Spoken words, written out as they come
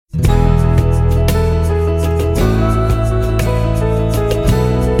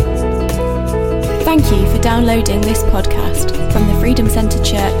for downloading this podcast from the Freedom Centre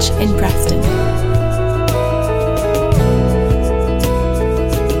Church in Preston.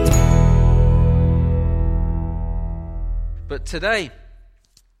 But today,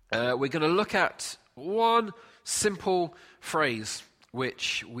 we're going to look at one simple phrase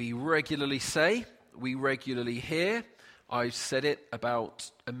which we regularly say, we regularly hear. I said it about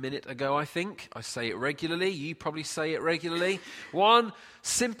a minute ago, I think. I say it regularly. You probably say it regularly. One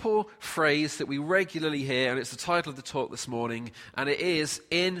simple phrase that we regularly hear, and it's the title of the talk this morning, and it is,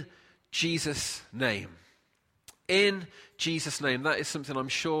 in Jesus' name. In Jesus' name. That is something I'm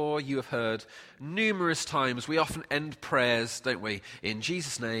sure you have heard numerous times. We often end prayers, don't we? In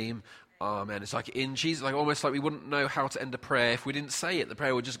Jesus' name, amen. It's like in Jesus, like almost like we wouldn't know how to end a prayer if we didn't say it. The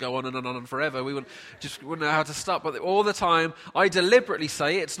prayer would just go on and on and on forever. We wouldn't know how to stop. But all the time, I deliberately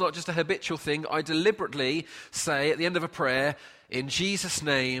say it. It's not just a habitual thing. I deliberately say at the end of a prayer, in Jesus'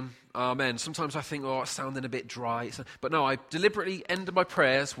 name, amen. Sometimes I think, it's sounding a bit dry. But no, I deliberately end my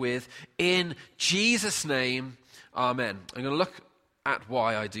prayers with, in Jesus' name, amen. I'm going to look at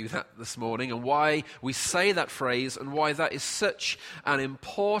why I do that this morning and why we say that phrase and why that is such an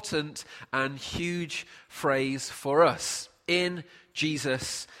important and huge phrase for us. In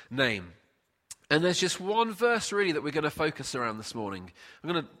Jesus' name. And there's just one verse really that we're going to focus around this morning.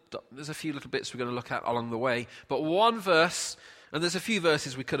 There's a few little bits we're going to look at along the way, but one verse, and there's a few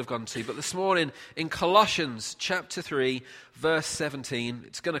verses we could have gone to, but this morning in Colossians chapter 3, verse 17,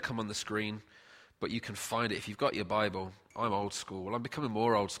 it's going to come on the screen, but you can find it if you've got your Bible. I'm old school. Well, I'm becoming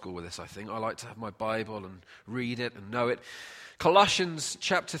more old school with this, I think. I like to have my Bible and read it and know it. Colossians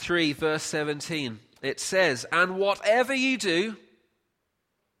chapter 3, verse 17. It says, and whatever you do,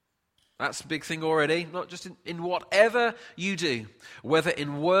 that's a big thing already, not just in whatever you do, whether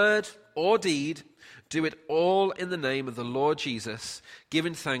in word or deed, do it all in the name of the Lord Jesus,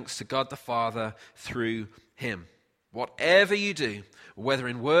 giving thanks to God the Father through him. Whatever you do, whether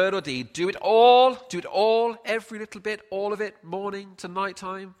in word or deed, do it all, every little bit, all of it, morning to night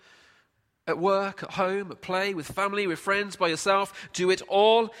time, at work, at home, at play, with family, with friends, by yourself. Do it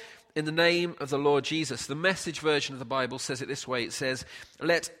all in the name of the Lord Jesus. The Message version of the Bible says it this way. It says,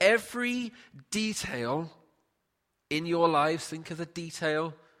 let every detail in your lives, think of the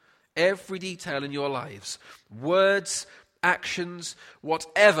detail, every detail in your lives, words, actions,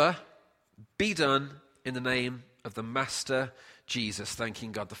 whatever, be done in the name of the Master Jesus,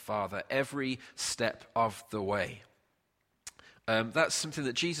 thanking God the Father every step of the way. That's something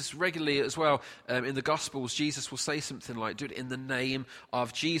that Jesus regularly as well, in the Gospels, Jesus will say something like, do it in the name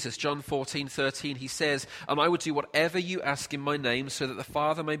of Jesus. John 14:13, he says, and I will do whatever you ask in my name so that the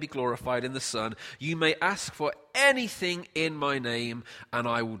Father may be glorified in the Son. You may ask for anything in my name and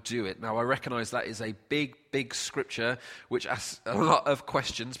I will do it. Now I recognize that is a big scripture which asks a lot of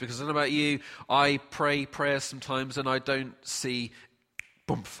questions, because I don't know about you, I pray prayers sometimes and I don't see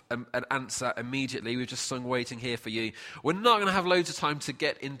an answer immediately. We've just sung Waiting Here for You. We're not going to have loads of time to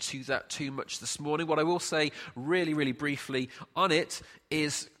get into that too much this morning. What I will say really briefly on it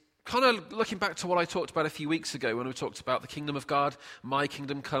is kind of looking back to what I talked about a few weeks ago when we talked about the kingdom of God, my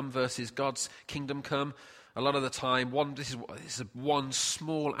kingdom come versus God's kingdom come. A lot of the time, this is one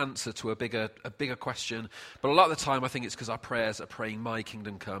small answer to a bigger question. But a lot of the time, I think it's because our prayers are praying my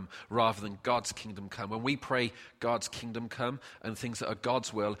kingdom come rather than God's kingdom come. When we pray God's kingdom come and things that are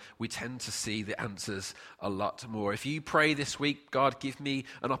God's will, we tend to see the answers a lot more. If you pray this week, God, give me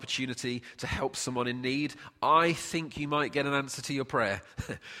an opportunity to help someone in need, I think you might get an answer to your prayer.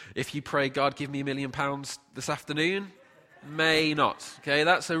 If you pray, God, give me £1 million this afternoon, may not. Okay,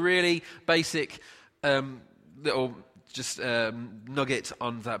 that's a really basic little just nugget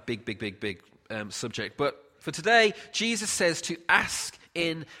on that big subject. But for today, Jesus says to ask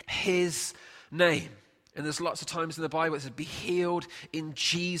in his name. And there's lots of times in the Bible it says, be healed in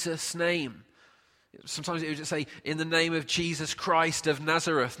Jesus' name. Sometimes it would just say, in the name of Jesus Christ of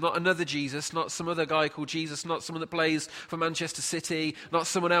Nazareth. Not another Jesus, not some other guy called Jesus, not someone that plays for Manchester City, not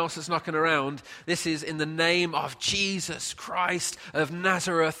someone else that's knocking around. This is in the name of Jesus Christ of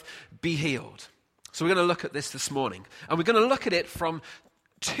Nazareth, be healed. So we're going to look at this morning. And we're going to look at it from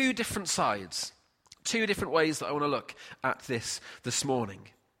two different sides. Two different ways that I want to look at this morning.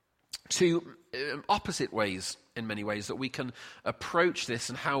 Two opposite ways, in many ways, that we can approach this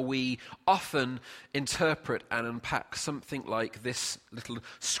and how we often interpret and unpack something like this little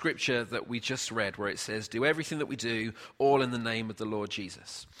scripture that we just read, where it says, do everything that we do, all in the name of the Lord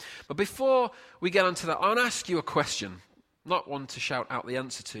Jesus. But before we get onto that, I want to ask you a question. Not one to shout out the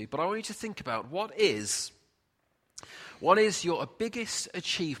answer to, but I want you to think about what is your biggest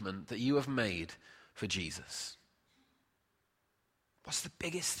achievement that you have made for Jesus? What's the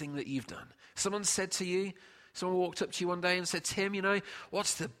biggest thing that you've done? Someone walked up to you one day and said, Tim,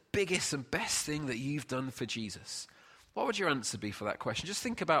 what's the biggest and best thing that you've done for Jesus? What would your answer be for that question? Just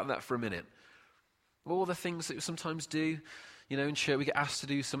think about that for a minute. All the things that we sometimes do, in church we get asked to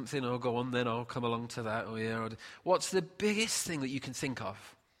do something, oh, go on then, I'll come along to that. Oh, yeah. What's the biggest thing that you can think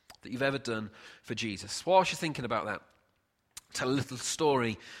of that you've ever done for Jesus? Whilst you're thinking about that, tell a little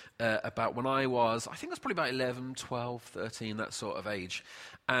story about when I was probably about 11, 12, 13, that sort of age.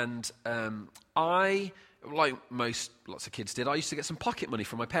 And I, like lots of kids did, I used to get some pocket money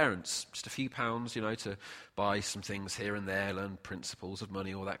from my parents, just a few pounds, to buy some things here and there, learn principles of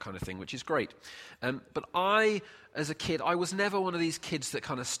money, all that kind of thing, which is great. But I, as a kid, I was never one of these kids that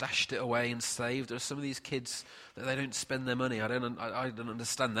kind of stashed it away and saved. There are some of these kids that they don't spend their money. I don't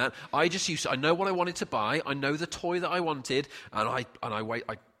understand that. I know what I wanted to buy. I know the toy that I wanted, and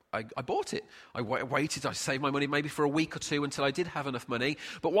I bought it. I waited, I saved my money maybe for a week or two until I did have enough money.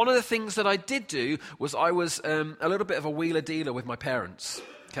 But one of the things that I did do was I was a little bit of a wheeler dealer with my parents.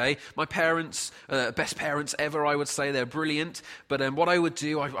 Okay, my parents, best parents ever, I would say. They're brilliant. But what I would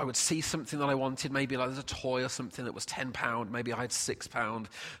do, I would see something that I wanted, maybe like there's a toy or something that was £10, maybe I had £6.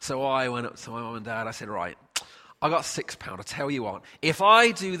 So I went up to my mum and dad, I said, right, I got £6. I tell you what, if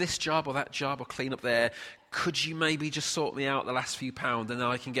I do this job or that job or clean up there, could you maybe just sort me out the last few pounds and then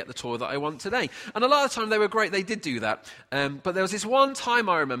I can get the toy that I want today? And a lot of the time they were great, they did do that. But there was this one time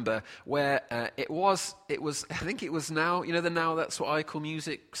I remember where it was, I think it was Now, the Now That's What I Call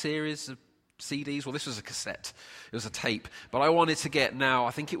Music series of CDs. Well, this was a cassette. It was a tape. But I wanted to get Now,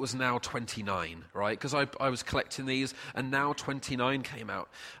 I think it was Now 29, right? Because I was collecting these and Now 29 came out.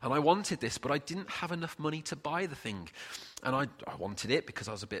 And I wanted this, but I didn't have enough money to buy the thing. And I wanted it because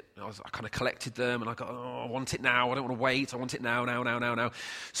I kind of collected them and I got, I want it now. I don't want to wait. I want it now.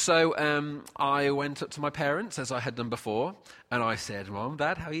 So I went up to my parents as I had done before and I said, Mom,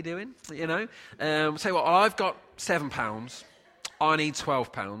 Dad, how are you doing? Tell you what, I've got £7. I need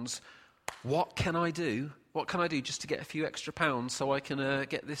 £12. What can I do? What can I do just to get a few extra pounds so I can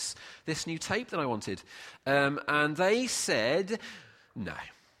get this new tape that I wanted? And they said, no.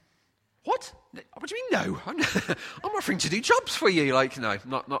 What? What do you mean, no? I'm offering to do jobs for you. Like, no,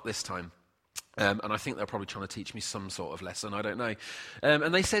 not this time. And I think they're probably trying to teach me some sort of lesson. I don't know.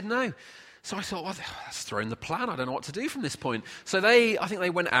 And they said no. So I thought, well, that's throwing the plan. I don't know what to do from this point. So I think they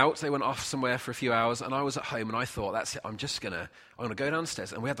went out. They went off somewhere for a few hours, and I was at home, and I thought, that's it. I'm gonna go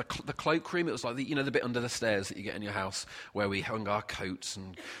downstairs. And we had the cloakroom. It was like the bit under the stairs that you get in your house, where we hung our coats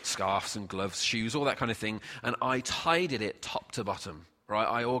and scarves and gloves, shoes, all that kind of thing. And I tidied it top to bottom. Right,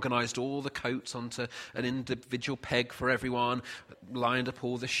 I organised all the coats onto an individual peg for everyone, lined up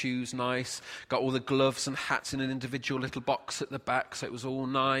all the shoes nice, got all the gloves and hats in an individual little box at the back, so it was all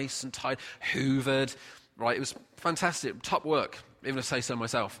nice and tight, hoovered. Right, it was fantastic, top work, even to say so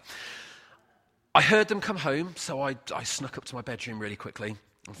myself. I heard them come home, so I snuck up to my bedroom really quickly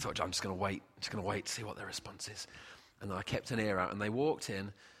and thought, I'm just going to wait to see what their response is. And then I kept an ear out, and they walked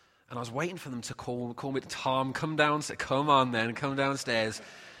in. And I was waiting for them to call me, Tom, come downstairs. Come on then, come downstairs.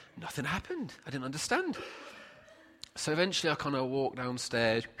 Nothing happened. I didn't understand. So eventually I kind of walked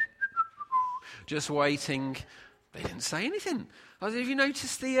downstairs, just waiting. They didn't say anything. I said, have you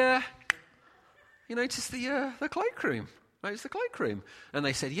noticed the cloakroom? Noticed the cloakroom? And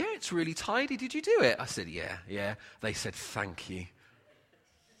they said, yeah, it's really tidy. Did you do it? I said, yeah. They said, thank you.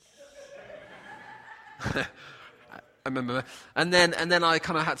 I remember, and then I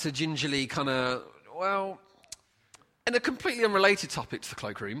kind of had to gingerly in a completely unrelated topic to the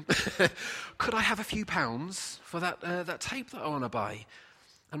cloakroom, could I have a few pounds for that tape that I want to buy?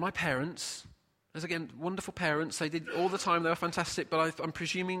 And my parents, as again, wonderful parents, they did all the time, they were fantastic, but I'm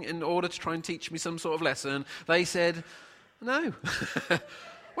presuming in order to try and teach me some sort of lesson, they said, no.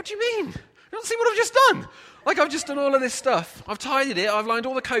 What do you mean? You don't see what I've just done? Like, I've just done all of this stuff. I've tidied it. I've lined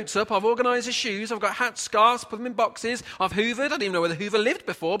all the coats up. I've organised the shoes. I've got hats, scarves, put them in boxes. I've hoovered. I didn't even know whether Hoover lived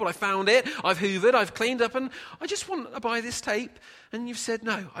before, but I found it. I've hoovered. I've cleaned up, and I just want to buy this tape. And you've said,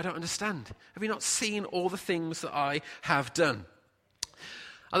 no, I don't understand. Have you not seen all the things that I have done?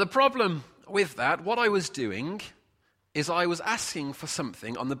 And the problem with that, what I was doing, is I was asking for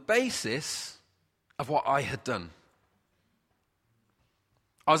something on the basis of what I had done.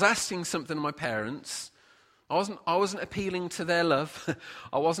 I was asking something of my parents. I wasn't appealing to their love.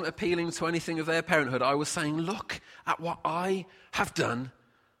 I wasn't appealing to anything of their parenthood. I was saying, look at what I have done.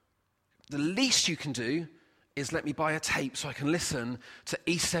 The least you can do is let me buy a tape so I can listen to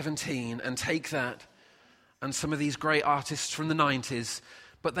E17 and Take That and some of these great artists from the 90s.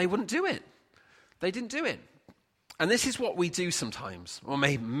 But they wouldn't do it. They didn't do it. And this is what we do sometimes. Or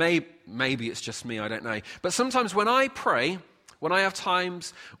maybe it's just me, I don't know. But sometimes when I pray, When I have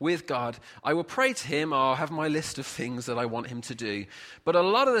times with God, I will pray to him. I'll have my list of things that I want him to do. But a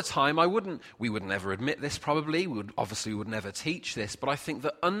lot of the time, we would never admit this probably. We would never teach this. But I think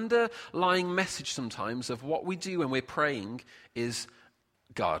the underlying message sometimes of what we do when we're praying is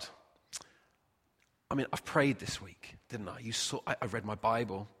God. I mean, I've prayed this week, didn't I? I read my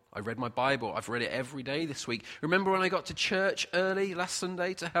Bible. I've read it every day this week. Remember when I got to church early last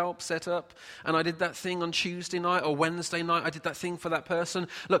Sunday to help set up? And I did that thing on Tuesday night or Wednesday night. I did that thing for that person.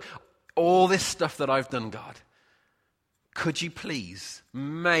 Look, all this stuff that I've done, God, could you please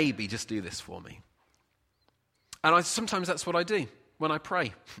maybe just do this for me? And sometimes that's what I do when I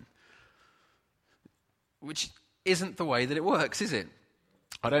pray. Which isn't the way that it works, is it?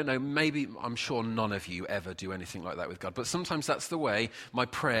 I don't know, I'm sure none of you ever do anything like that with God, but sometimes that's the way my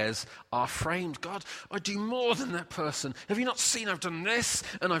prayers are framed. God, I do more than that person. Have you not seen I've done this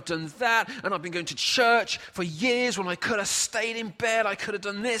and I've done that and I've been going to church for years when I could have stayed in bed, I could have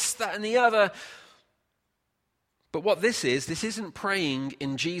done this, that and the other. But what this isn't praying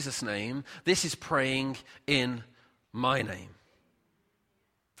in Jesus' name, this is praying in my name.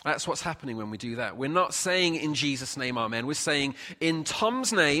 That's what's happening when we do that. We're not saying in Jesus' name, amen. We're saying in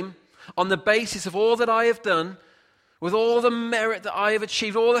Tom's name, on the basis of all that I have done, with all the merit that I have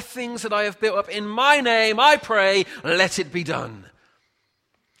achieved, all the things that I have built up, in my name I pray, let it be done.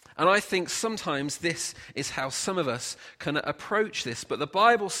 And I think sometimes this is how some of us can approach this. But the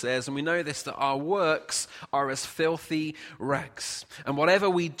Bible says, and we know this, that our works are as filthy rags. And whatever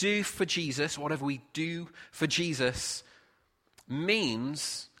we do for Jesus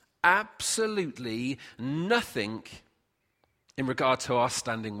means absolutely nothing in regard to our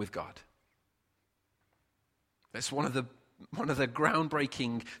standing with God. It's one of the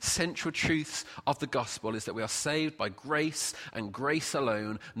groundbreaking central truths of the gospel is that we are saved by grace and grace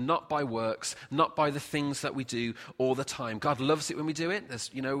alone, not by works, not by the things that we do all the time. God loves it when we do it.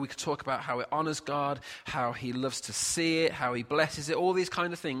 We could talk about how it honors God, how he loves to see it, how he blesses it, all these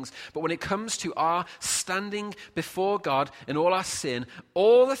kind of things. But when it comes to our standing before God in all our sin,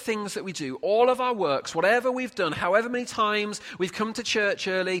 all the things that we do, all of our works, whatever we've done, however many times we've come to church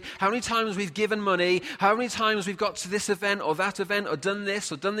early, how many times we've given money, how many times we've got to this event or that event, or done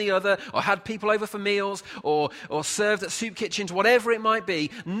this, or done the other, or had people over for meals, or served at soup kitchens, whatever it might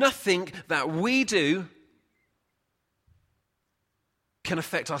be, nothing that we do can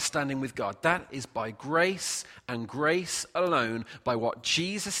affect our standing with God. That is by grace and grace alone, by what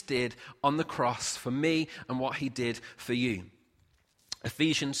Jesus did on the cross for me and what he did for you.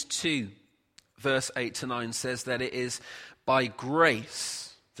 Ephesians 2, verse 8 to 9 says that it is by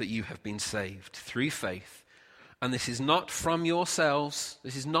grace that you have been saved through faith. And this is not from yourselves.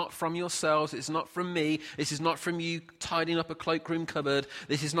 This is not from yourselves. It's not from me. This is not from you tidying up a cloakroom cupboard.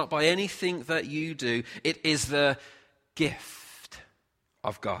 This is not by anything that you do. It is the gift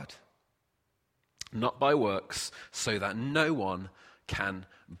of God, not by works, so that no one can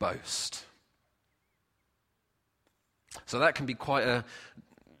boast. So that can be quite a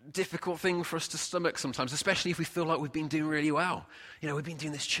difficult thing for us to stomach sometimes, especially if we feel like we've been doing really well. We've been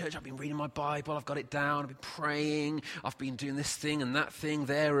doing this church, I've been reading my Bible, I've got it down, I've been praying, I've been doing this thing and that thing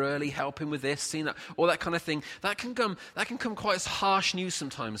there early, helping with this, seeing that, all that kind of thing. That can come quite as harsh news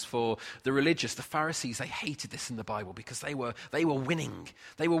sometimes for the religious. The Pharisees, they hated this in the Bible because they were winning.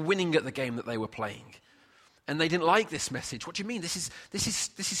 They were winning at the game that they were playing. And they didn't like this message. What do you mean? This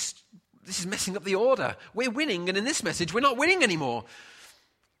is messing up the order. We're winning, and in this message, we're not winning anymore.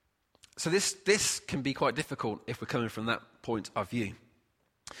 So this can be quite difficult if we're coming from that point of view.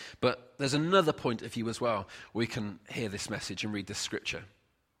 But there's another point of view as well. We can hear this message and read this scripture.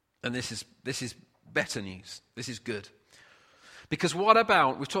 And this is better news. This is good. Because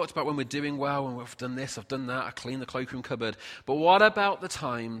we've talked about when we're doing well, when we've done this, I've done that, I cleaned the cloakroom cupboard. But what about the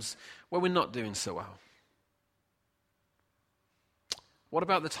times where we're not doing so well? What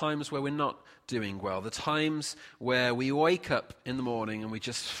about the times where we're not doing well? The times where we wake up in the morning and we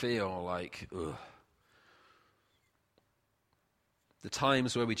just feel like, ugh. The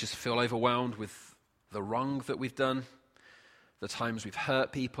times where we just feel overwhelmed with the wrong that we've done. The times we've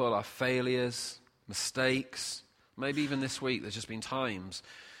hurt people, our failures, mistakes. Maybe even this week there's just been times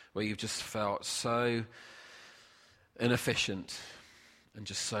where you've just felt so inefficient and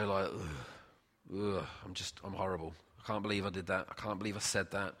just so like, ugh, I'm horrible. I can't believe I did that. I can't believe I said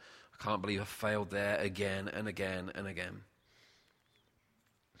that. I can't believe I failed there again and again and again.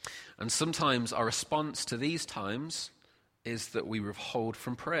 And sometimes our response to these times is that we withhold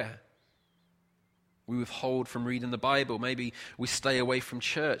from prayer. We withhold from reading the Bible. Maybe we stay away from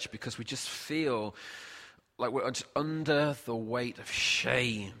church because we just feel like we're under the weight of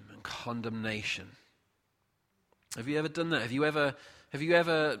shame and condemnation. Have you ever done that? Have you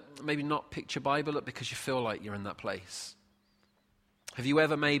ever maybe not picked your Bible up because you feel like you're in that place? Have you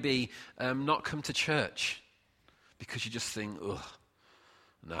ever maybe not come to church because you just think, ugh,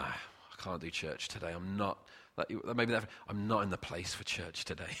 no, I can't do church today. I'm not in the place for church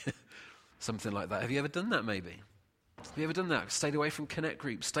today. Something like that. Have you ever done that maybe? Have you ever done that? Stayed away from connect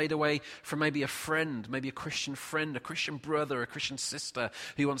groups, stayed away from maybe a friend, maybe a Christian friend, a Christian brother, a Christian sister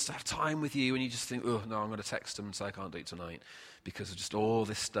who wants to have time with you, and you just think, oh, no, I'm going to text them and say I can't do it tonight because of just all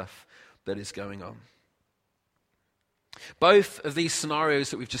this stuff that is going on. Both of these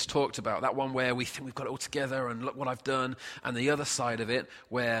scenarios that we've just talked about, that one where we think we've got it all together and look what I've done, and the other side of it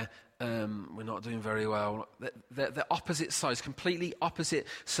where we're not doing very well, they're opposite sides, completely opposite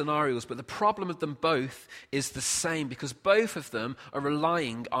scenarios, but the problem of them both is the same because both of them are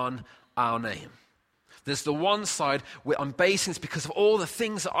relying on our name. There's the one side where I'm basing this because of all the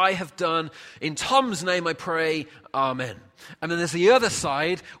things that I have done. In Tom's name I pray, amen. And then there's the other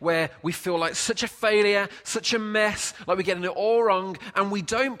side where we feel like such a failure, such a mess, like we're getting it all wrong, and we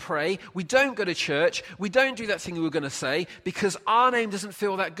don't pray, we don't go to church, we don't do that thing we were going to say because our name doesn't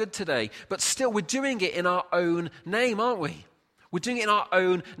feel that good today. But still, we're doing it in our own name, aren't we? We're doing it in our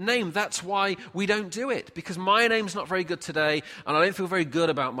own name. That's why we don't do it, because my name's not very good today, and I don't feel very good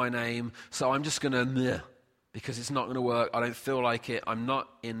about my name, so I'm just going to, because it's not going to work. I don't feel like it. I'm not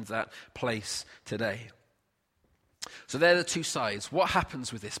in that place today. So they're the two sides. What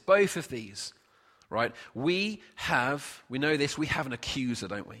happens with this? Both of these, right? We know this, we have an accuser,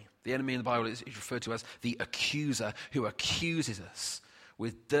 don't we? The enemy in the Bible is referred to as the accuser who accuses us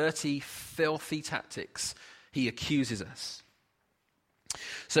with dirty, filthy tactics. He accuses us.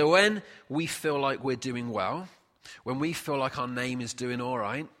 So when we feel like we're doing well, when we feel like our name is doing all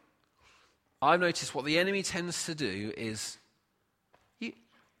right, I've noticed what the enemy tends to do is, you're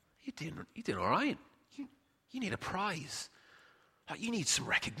doing all right. You need a prize. Like, you need some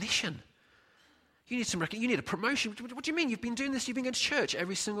recognition. You need a promotion. What do you mean? You've been doing this, you've been going to church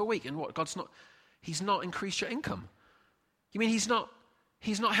every single week, and what, He's not increased your income. You mean He's not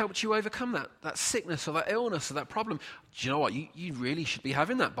helped you overcome that sickness or that illness or that problem? Do you know what? You really should be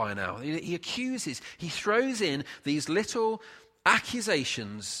having that by now. He accuses. He throws in these little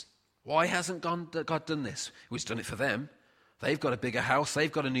accusations. Why hasn't God done this? Well, He's done it for them. They've got a bigger house.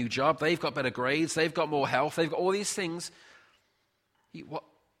 They've got a new job. They've got better grades. They've got more health. They've got all these things.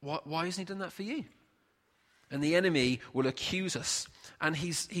 Why hasn't He done that for you? And the enemy will accuse us. And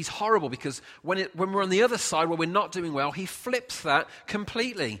he's horrible because when we're on the other side where we're not doing well, he flips that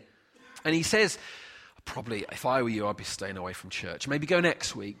completely. And he says, probably, if I were you, I'd be staying away from church. Maybe go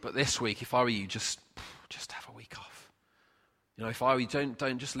next week, but this week, if I were you, just have a week off. If I were you,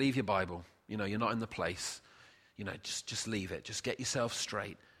 don't just leave your Bible. You're not in the place. Just leave it. Just get yourself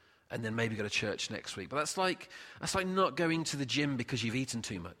straight. And then maybe go to church next week. But that's like not going to the gym because you've eaten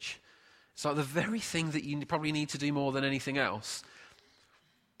too much. It's like the very thing that you probably need to do more than anything else.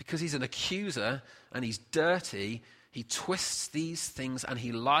 Because he's an accuser and he's dirty, he twists these things and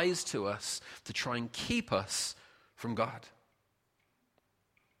he lies to us to try and keep us from God.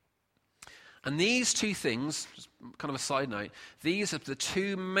 And these two things, just kind of a side note, these are the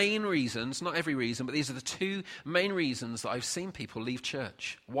two main reasons, not every reason, but these are the two main reasons that I've seen people leave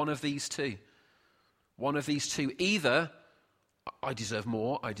church. One of these two. Either I deserve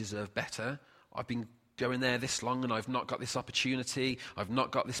more, I deserve better, I've been going there this long and I've not got this opportunity, I've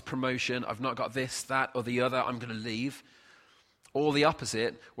not got this promotion, I've not got this, that, or the other, I'm going to leave. Or the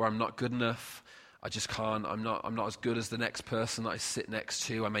opposite, where I'm not good enough, I just can't, I'm not as good as the next person that I sit next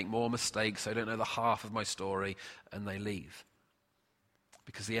to, I make more mistakes, I don't know the half of my story, and they leave.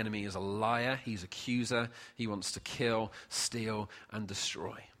 Because the enemy is a liar, he's an accuser, he wants to kill, steal, and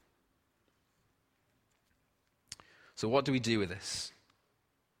destroy. So what do we do with this?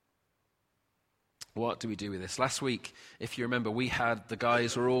 What do we do with this? Last week, if you remember, the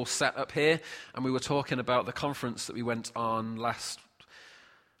guys were all sat up here, and we were talking about the conference that we went on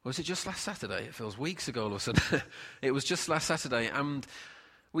was it just last Saturday? It feels weeks ago all of a sudden. It was just last Saturday, and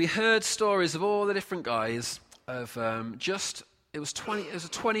we heard stories of all the different guys of it was a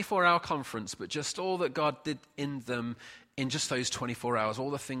 24-hour conference, but just all that God did in them in just those 24 hours,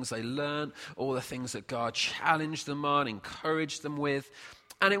 all the things they learned, all the things that God challenged them on, encouraged them with.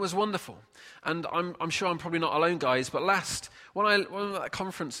 And it was wonderful. And I'm sure I'm probably not alone, guys, but when I was at that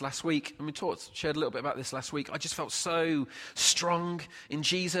conference last week, and we shared a little bit about this last week, I just felt so strong in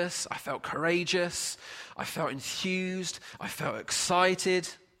Jesus. I felt courageous. I felt enthused. I felt excited.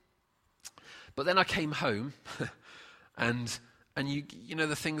 But then I came home, and you know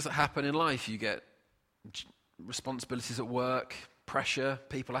the things that happen in life. You get responsibilities at work, pressure,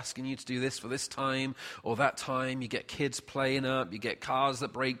 people asking you to do this for this time or that time. You get kids playing up, you get cars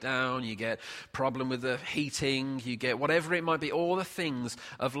that break down, you get problem with the heating, you get whatever it might be. All the things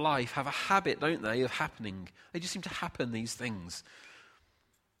of life have a habit, don't they, of happening. They just seem to happen, these things.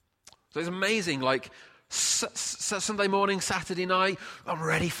 So it's amazing, like Sunday morning, Saturday night, I'm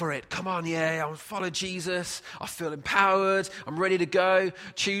ready for it. Come on, yeah, I'll follow Jesus. I feel empowered. I'm ready to go.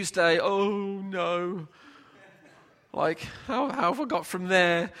 Tuesday, oh no. Like, how have I got from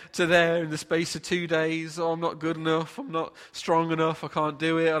there to there in the space of 2 days? Oh, I'm not good enough. I'm not strong enough. I can't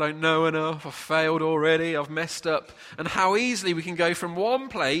do it. I don't know enough. I've failed already. I've messed up. And how easily we can go from one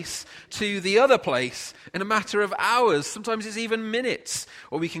place to the other place in a matter of hours. Sometimes it's even minutes.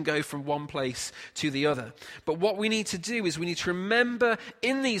 Or we can go from one place to the other. But what we need to do is we need to remember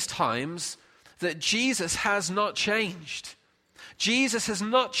in these times that Jesus has not changed. Jesus has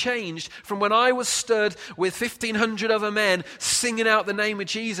not changed from when I was stood with 1,500 other men singing out the name of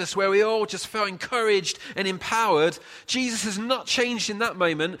Jesus, where we all just felt encouraged and empowered. Jesus has not changed in that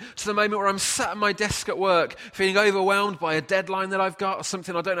moment to the moment where I'm sat at my desk at work feeling overwhelmed by a deadline that I've got or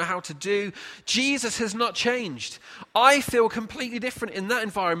something I don't know how to do. Jesus has not changed. I feel completely different in that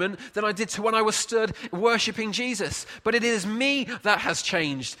environment than I did to when I was stood worshipping Jesus. But it is me that has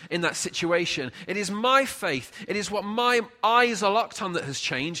changed in that situation. It is my faith. It is what my eyes are locked on that has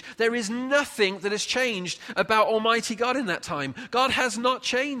changed. There is nothing that has changed about Almighty God in that time. God has not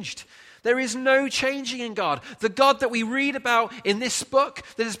changed. There is no changing in God. The God that we read about in this book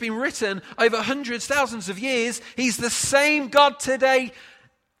that has been written over hundreds, thousands of years, he's the same God today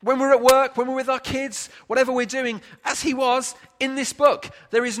when we're at work, when we're with our kids, whatever we're doing, as he was in this book.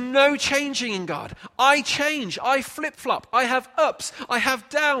 There is no changing in God. I change. I flip-flop. I have ups. I have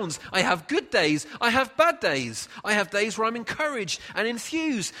downs. I have good days. I have bad days. I have days where I'm encouraged and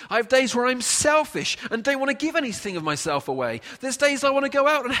enthused. I have days where I'm selfish and don't want to give anything of myself away. There's days I want to go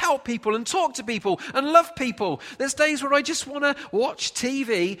out and help people and talk to people and love people. There's days where I just want to watch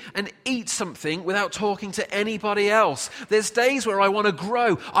TV and eat something without talking to anybody else. There's days where I want to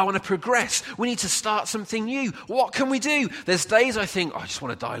grow. I want to progress. We need to start something new. What can we do? There's days I think, I just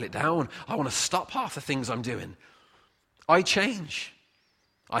want to dial it down. I want to stop half the things I'm doing. I change.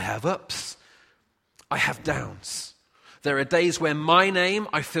 I have ups. I have downs. There are days where my name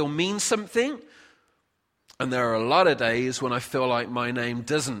I feel means something. And there are a lot of days when I feel like my name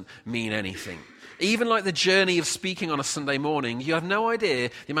doesn't mean anything. Even like the journey of speaking on a Sunday morning, you have no idea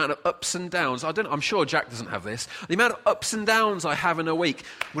the amount of ups and downs. I'm sure Jack doesn't have this. The amount of ups and downs I have in a week.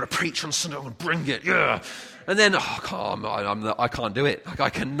 I'm going to preach on Sunday. I'm going to bring it. Yeah. And then, I can't do it. I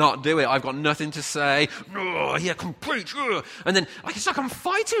cannot do it. I've got nothing to say. Yeah, come preach. And then it's like I'm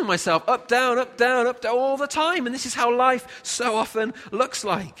fighting myself up, down, all the time. And this is how life so often looks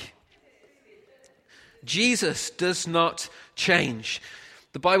like. Jesus does not change.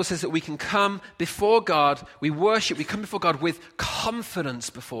 The Bible says that we can come before God, we worship, we come before God with confidence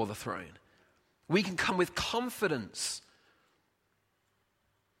before the throne. We can come with confidence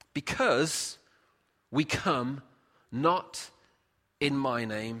because we come not in my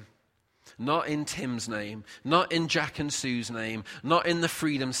name, not in Tim's name, not in Jack and Sue's name, not in the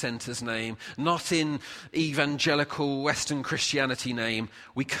Freedom Centre's name, not in evangelical Western Christianity name.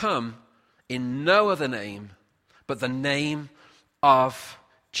 We come in no other name but the name of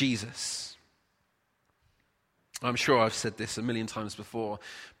Jesus. I'm sure I've said this a million times before,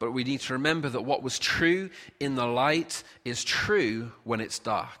 but we need to remember that what was true in the light is true when it's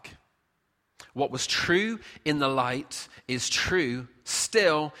dark. What was true in the light is true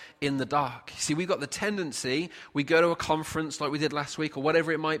still in the dark. See, we've got the tendency, we go to a conference like we did last week or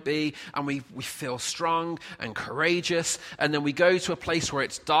whatever it might be, and we feel strong and courageous, and then we go to a place where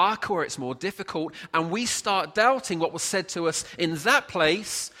it's dark or it's more difficult, and we start doubting what was said to us in that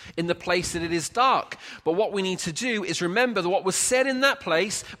place, in the place that it is dark. But what we need to do is remember that what was said in that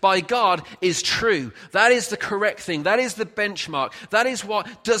place by God is true. That is the correct thing. That is the benchmark. That is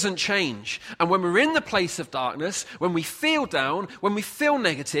what doesn't change. And when we're in the place of darkness, when we feel down, when we feel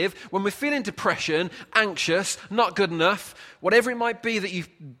negative, when we're feeling depression, anxious, not good enough, whatever it might be that you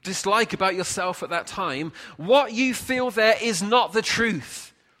dislike about yourself at that time, what you feel there is not the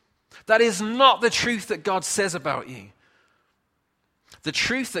truth. That is not the truth that God says about you. The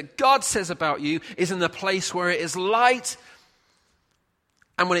truth that God says about you is in the place where it is light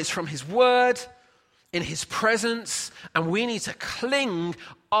and when it's from His Word, in His presence, and we need to cling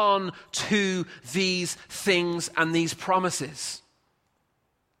on to these things and these promises.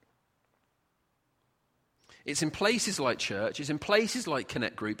 It's in places like church, it's in places like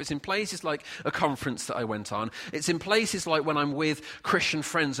Connect Group, it's in places like a conference that I went on, it's in places like when I'm with Christian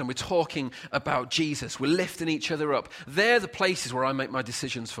friends and we're talking about Jesus, we're lifting each other up. They're the places where I make my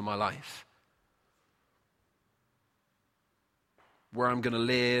decisions for my life. Where I'm going to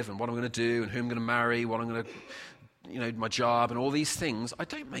live and what I'm going to do and who I'm going to marry, what I'm going to, my job and all these things. I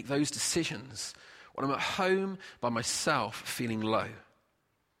don't make those decisions when I'm at home by myself feeling low.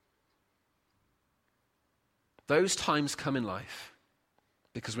 Those times come in life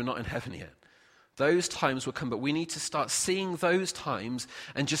because we're not in heaven yet. Those times will come, but we need to start seeing those times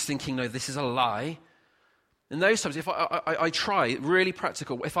and just thinking, no, this is a lie. In those times, if I try, really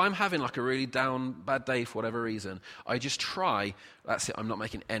practical, if I'm having like a really down, bad day for whatever reason, I just try, that's it, I'm not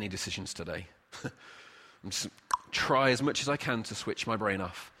making any decisions today. I'm just try as much as I can to switch my brain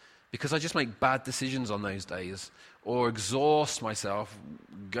off. Because I just make bad decisions on those days or exhaust myself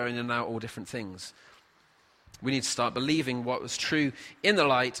going in and out all different things. We need to start believing what was true in the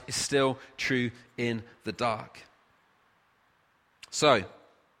light is still true in the dark. So,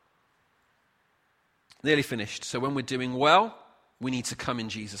 nearly finished. So when we're doing well, we need to come in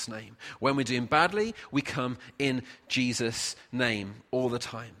Jesus' name. When we're doing badly, we come in Jesus' name all the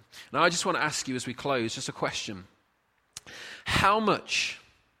time. Now I just want to ask you as we close, just a question. How much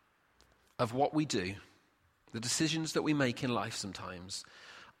of what we do, the decisions that we make in life sometimes,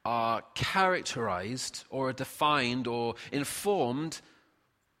 are characterized or are defined or informed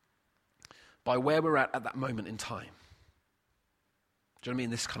by where we're at that moment in time? Do you know what I mean?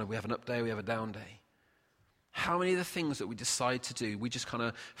 This kind of, we have an up day, we have a down day. How many of the things that we decide to do, we just kind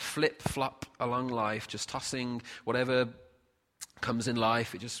of flip-flop along life, just tossing whatever comes in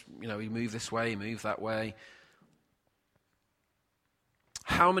life. It just, we move this way, move that way.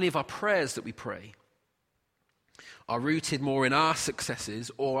 How many of our prayers that we pray are rooted more in our successes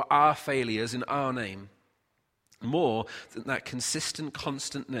or our failures in our name, more than that consistent,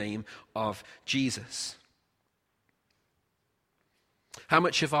 constant name of Jesus? How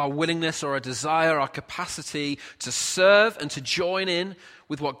much of our willingness or our desire, our capacity to serve and to join in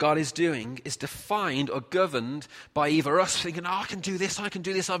with what God is doing is defined or governed by either us thinking, I can do this,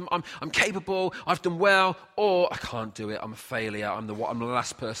 I'm capable, I've done well, or I can't do it, I'm a failure, I'm the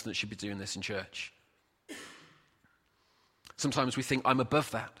last person that should be doing this in church. Sometimes we think I'm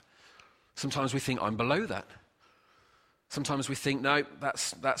above that. Sometimes we think I'm below that. Sometimes we think, no,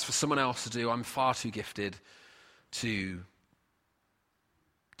 that's for someone else to do, I'm far too gifted to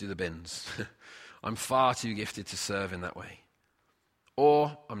do the bins. I'm far too gifted to serve in that way.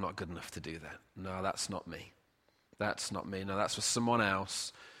 Or I'm not good enough to do that. No, that's not me. That's not me. No, that's for someone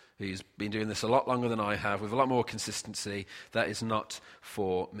else who's been doing this a lot longer than I have, with a lot more consistency. That is not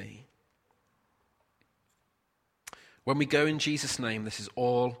for me. When we go in Jesus' name, this is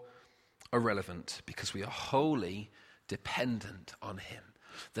all irrelevant because we are wholly dependent on him.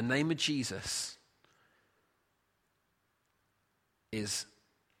 The name of Jesus is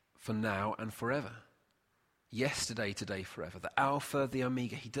for now and forever. Yesterday, today, forever. The Alpha, the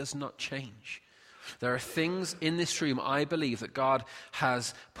Omega. He does not change. There are things in this room, I believe, that God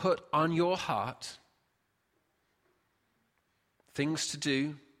has put on your heart. Things to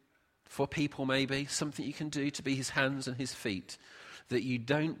do for people maybe. Something you can do to be his hands and his feet that you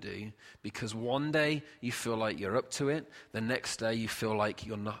don't do because one day you feel like you're up to it. The next day you feel like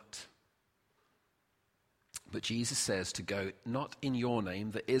you're not. But Jesus says to go not in your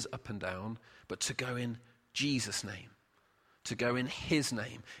name that is up and down, but to go in Jesus' name. To go in his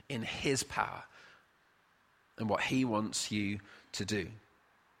name, in his power, and what he wants you to do.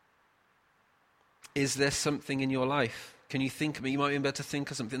 Is there something in your life? Can you think of me? You might be able to think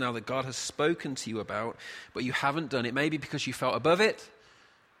of something now that God has spoken to you about, but you haven't done it. Maybe because you felt above it.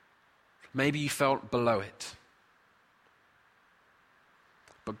 Maybe you felt below it.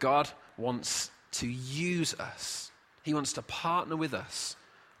 But God wants to use us. He wants to partner with us.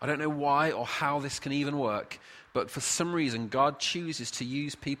 I don't know why or how this can even work, but for some reason God chooses to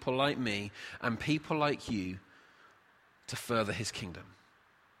use people like me and people like you to further his kingdom.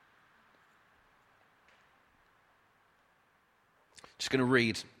 Just going to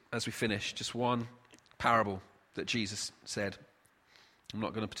read as we finish just one parable that Jesus said. I'm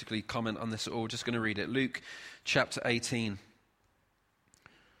not going to particularly comment on this at all, just going to read it. Luke chapter 18.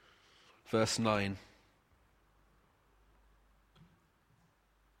 Verse 9.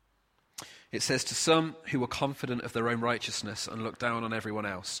 It says, to some who were confident of their own righteousness and looked down on everyone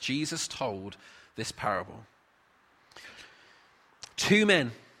else, Jesus told this parable. 2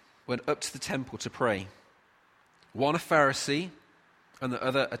 men went up to the temple to pray. One a Pharisee and the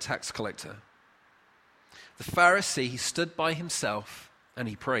other a tax collector. The Pharisee, he stood by himself and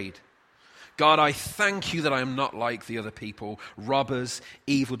he prayed, God, I thank you that I am not like the other people, robbers,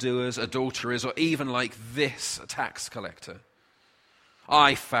 evildoers, adulterers, or even like this tax collector.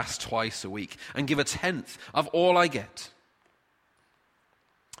 I fast twice a week and give 1/10 of all I get.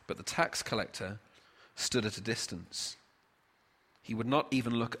 But the tax collector stood at a distance. He would not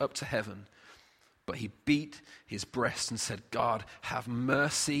even look up to heaven, but he beat his breast and said, God, have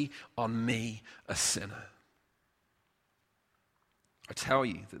mercy on me, a sinner. I tell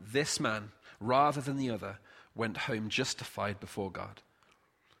you that this man, rather than the other, went home justified before God.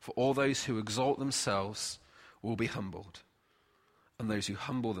 For all those who exalt themselves will be humbled, and those who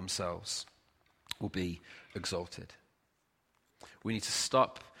humble themselves will be exalted. We need to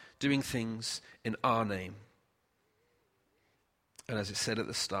stop doing things in our name. And as it said at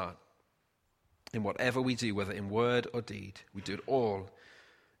the start, in whatever we do, whether in word or deed, we do it all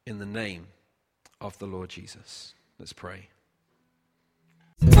in the name of the Lord Jesus. Let's pray.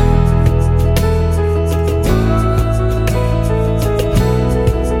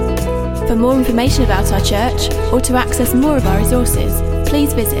 For more information about our church or to access more of our resources,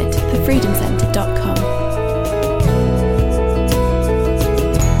 please visit thefreedomcentre.com.